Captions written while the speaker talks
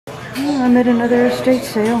Oh, I'm at another estate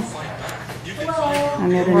sale.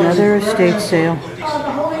 I'm at another estate sale.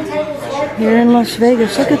 Here in Las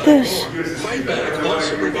Vegas. Look at this.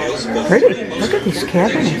 Pretty. Look at these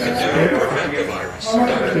cabinets. It's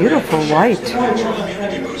beautiful. Beautiful white.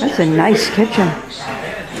 That's a nice kitchen.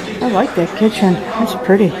 I like that kitchen. That's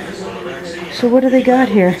pretty. So what do they got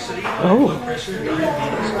here? Oh.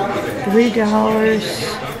 $3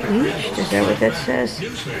 each? Is that what that says?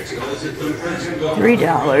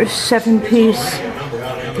 $3. 7 piece.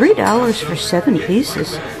 $3 for 7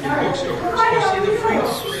 pieces.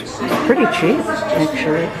 That's pretty cheap,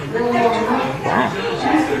 actually. Wow.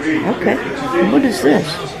 Okay. And what is this?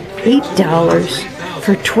 $8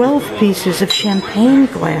 for 12 pieces of champagne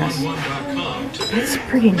glass. That's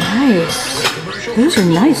pretty nice. Those are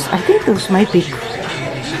nice. I think those might be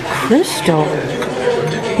crystal.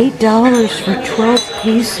 $8 for 12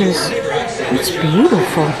 pieces. That's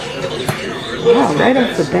beautiful. Wow, right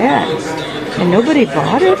off the bat. And nobody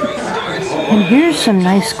bought it? And here's some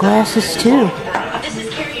nice glasses too.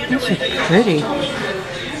 These are pretty.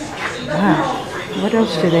 Wow. What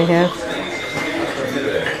else do they have?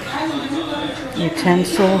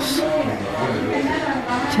 Utensils.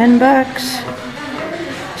 $10.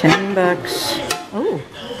 $10. Oh,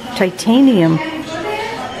 titanium.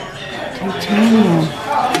 Titanium.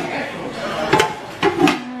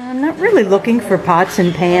 I'm not really looking for pots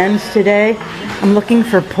and pans today. I'm looking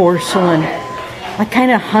for porcelain. I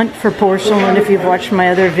kind of hunt for porcelain if you've watched my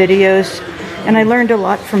other videos. And I learned a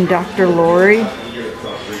lot from Dr. Lori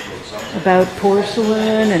about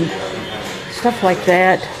porcelain and stuff like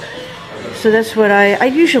that. So that's what I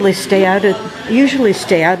usually stay out of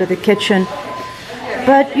the kitchen.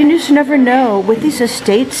 But you just never know. With these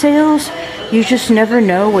estate sales, you just never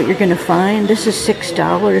know what you're going to find. This is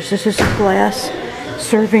 $6. This is a glass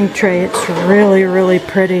serving tray. It's really, really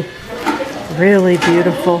pretty. Really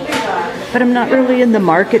beautiful. But I'm not really in the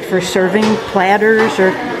market for serving platters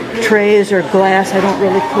or trays or glass. I don't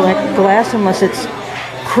really collect glass unless it's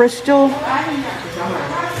crystal.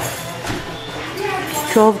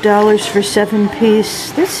 $12 for 7 piece.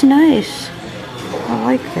 That's nice. I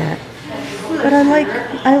like that. But I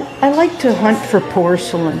like to hunt for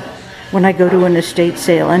porcelain when I go to an estate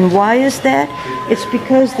sale. And why is that? It's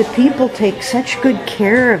because the people take such good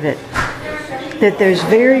care of it that there's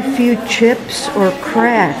very few chips or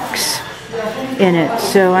cracks in it.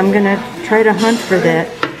 So I'm going to try to hunt for that.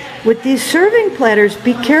 With these serving platters,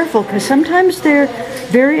 be careful because sometimes they're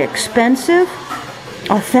very expensive.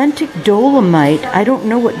 Authentic dolomite. I don't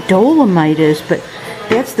know what dolomite is, but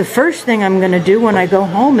that's the first thing I'm going to do when I go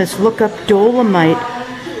home is look up dolomite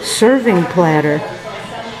serving platter.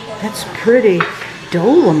 That's pretty.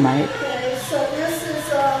 Dolomite.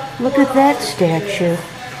 Look at that statue.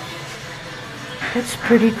 That's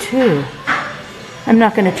pretty too. I'm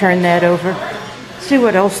not going to turn that over. See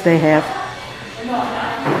what else they have.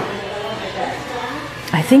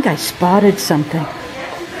 I think I spotted something.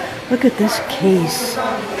 Look at this case.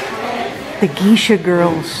 The Geisha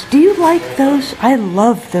girls. Do you like those? I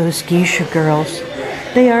love those Geisha girls.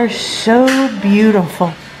 They are so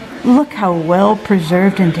beautiful. Look how well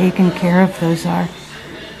preserved and taken care of those are.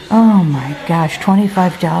 Oh my gosh,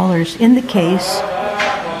 $25 in the case.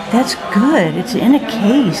 That's good. It's in a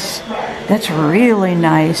case. That's really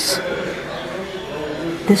nice.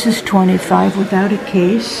 This is $25 without a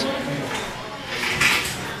case.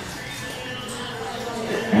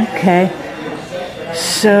 Okay.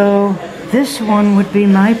 So this one would be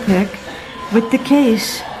my pick with the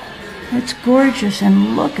case. It's gorgeous,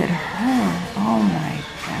 and look at her. Oh my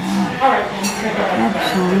God.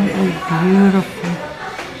 Absolutely beautiful.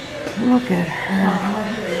 Look at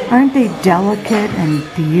her. Aren't they delicate and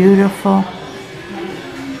beautiful?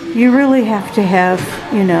 You really have to have,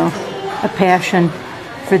 you know, a passion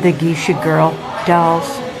for the Geisha girl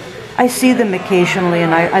dolls. I see them occasionally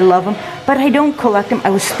and I love them, but I don't collect them. I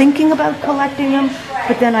was thinking about collecting them,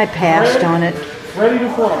 but then I passed on it.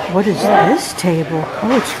 What is this table?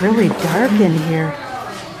 Oh, it's really dark in here.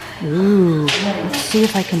 Ooh, let's see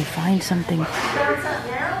if I can find something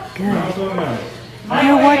good. You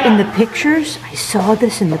know what? In the pictures, I saw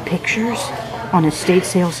this in the pictures on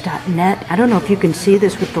estatesales.net. I don't know if you can see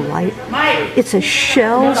this with the light. It's a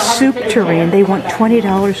shell soup tureen. They want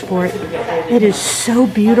 $20 for it. It is so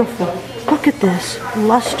beautiful. Look at this.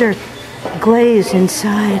 Luster glaze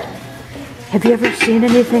inside. Have you ever seen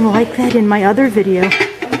anything like that? In my other video,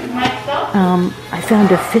 I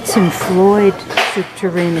found a Fitz and Floyd soup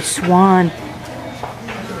tureen, a swan.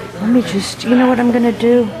 Let me just, you know what I'm going to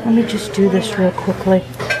do? Let me just do this real quickly.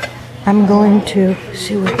 I'm going to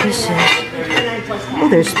see what this is. Oh,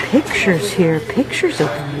 there's pictures here. Pictures of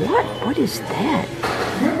what? What is that?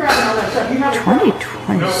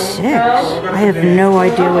 2026. I have no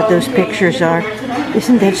idea what those pictures are.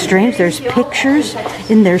 Isn't that strange? There's pictures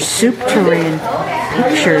in their soup tureen.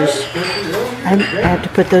 Pictures. I have to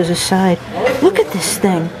put those aside. Look at this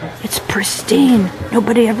thing. It's pristine.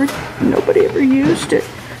 Nobody ever used it.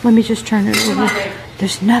 Let me just turn it over.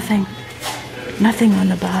 There's nothing on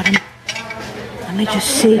the bottom. Let me just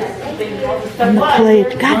see on the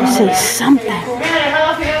plate. Gotta say something.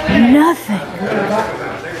 Nothing.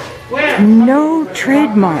 No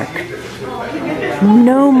trademark.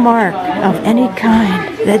 No mark of any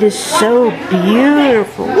kind. That is so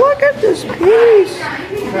beautiful. Look at this piece.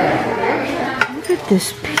 Look at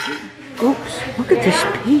this piece. Oops. Look at this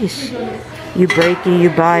piece. You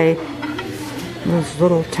buy those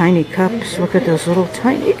little tiny cups. Look at those little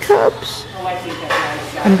tiny cups.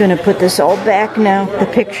 I'm going to put this all back now, the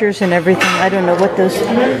pictures and everything. I don't know what those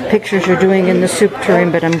pictures are doing in the soup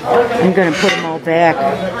tureen, but I'm going to put them all back.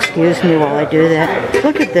 Excuse me while I do that.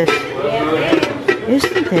 Look at this.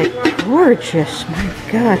 Isn't that gorgeous? My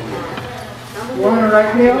God.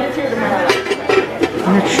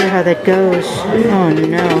 I'm not sure how that goes. Oh,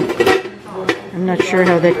 no. I'm not sure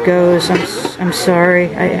how that goes. I'm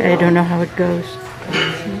sorry. I don't know how it goes.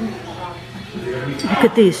 Look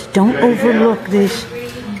at these. Don't overlook these.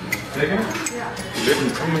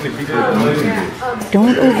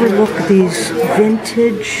 Don't overlook these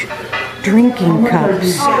vintage drinking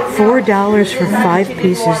cups. $4 for 5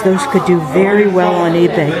 pieces. Those could do very well on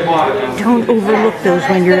eBay. Don't overlook those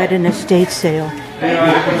when you're at an estate sale.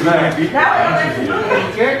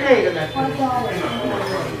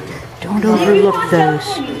 Don't overlook those.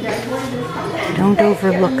 Don't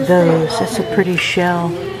overlook those. That's a pretty shell.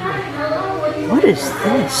 What is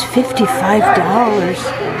this? $55.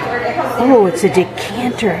 Oh, it's a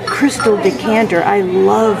decanter, a crystal decanter. I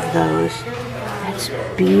love those. That's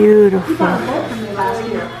beautiful.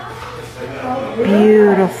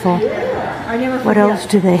 Beautiful. What else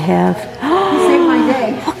do they have?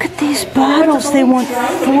 Oh, look at these bottles. They want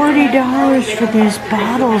 $40 for these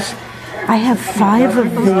bottles. I have 5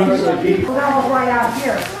 of these.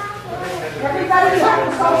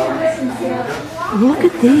 Look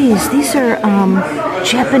at these. These are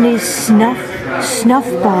Japanese snuff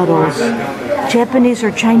bottles. Japanese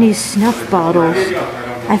or Chinese snuff bottles.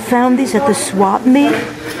 I found these at the swap meet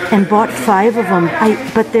and bought 5 of them.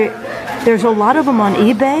 But there's a lot of them on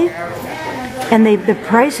eBay, and the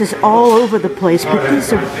price is all over the place. But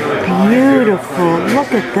these are beautiful.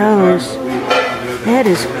 Look at those. That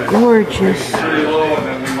is gorgeous.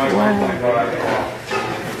 Wow.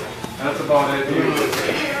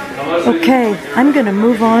 Okay, I'm going to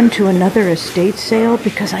move on to another estate sale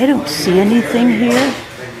because I don't see anything here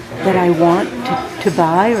that I want to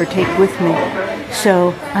buy or take with me.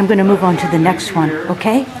 So I'm going to move on to the next one,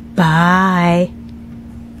 okay? Bye.